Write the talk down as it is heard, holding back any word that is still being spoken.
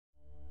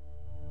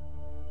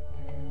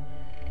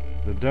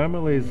the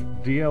DermaLase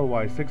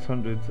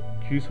DLY600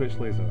 Q-switch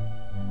laser.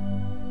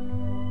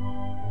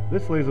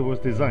 This laser was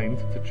designed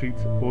to treat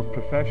both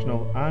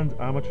professional and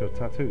amateur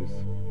tattoos.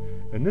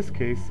 In this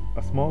case,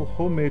 a small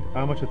homemade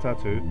amateur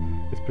tattoo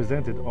is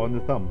presented on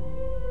the thumb.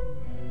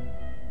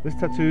 This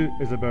tattoo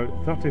is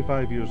about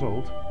 35 years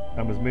old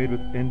and was made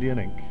with Indian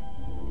ink.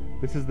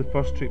 This is the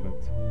first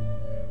treatment.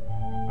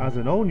 As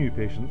in all new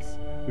patients,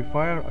 we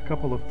fire a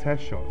couple of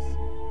test shots.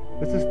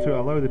 This is to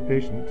allow the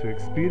patient to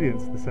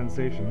experience the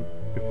sensation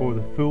before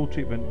the full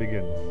treatment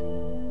begins.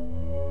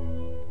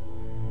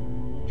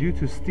 Due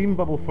to steam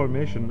bubble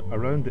formation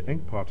around the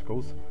ink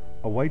particles,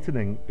 a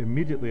whitening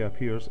immediately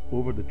appears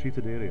over the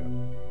treated area.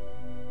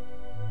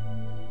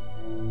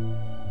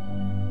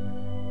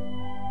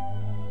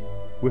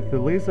 With the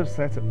laser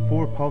set at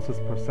 4 pulses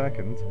per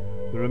second,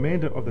 the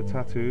remainder of the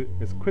tattoo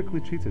is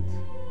quickly treated.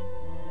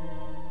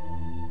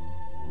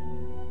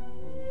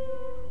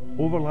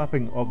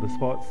 Overlapping of the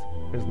spots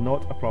is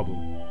not a problem.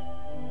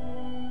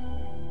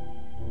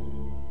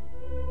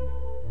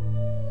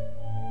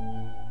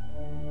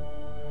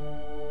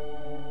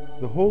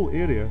 The whole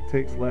area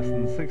takes less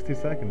than 60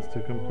 seconds to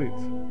complete.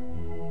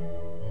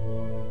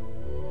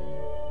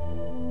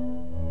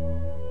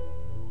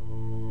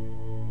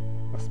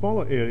 A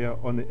smaller area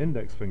on the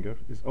index finger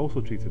is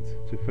also treated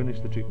to finish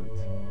the treatment.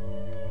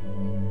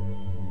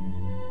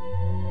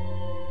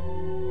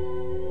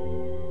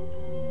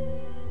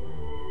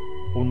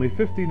 Only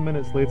 15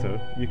 minutes later,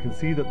 you can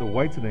see that the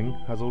whitening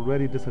has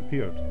already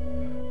disappeared.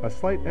 A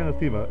slight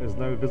erythema is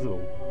now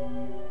visible.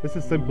 This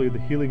is simply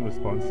the healing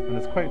response and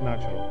is quite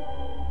natural.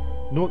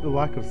 Note the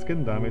lack of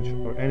skin damage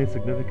or any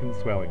significant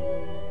swelling.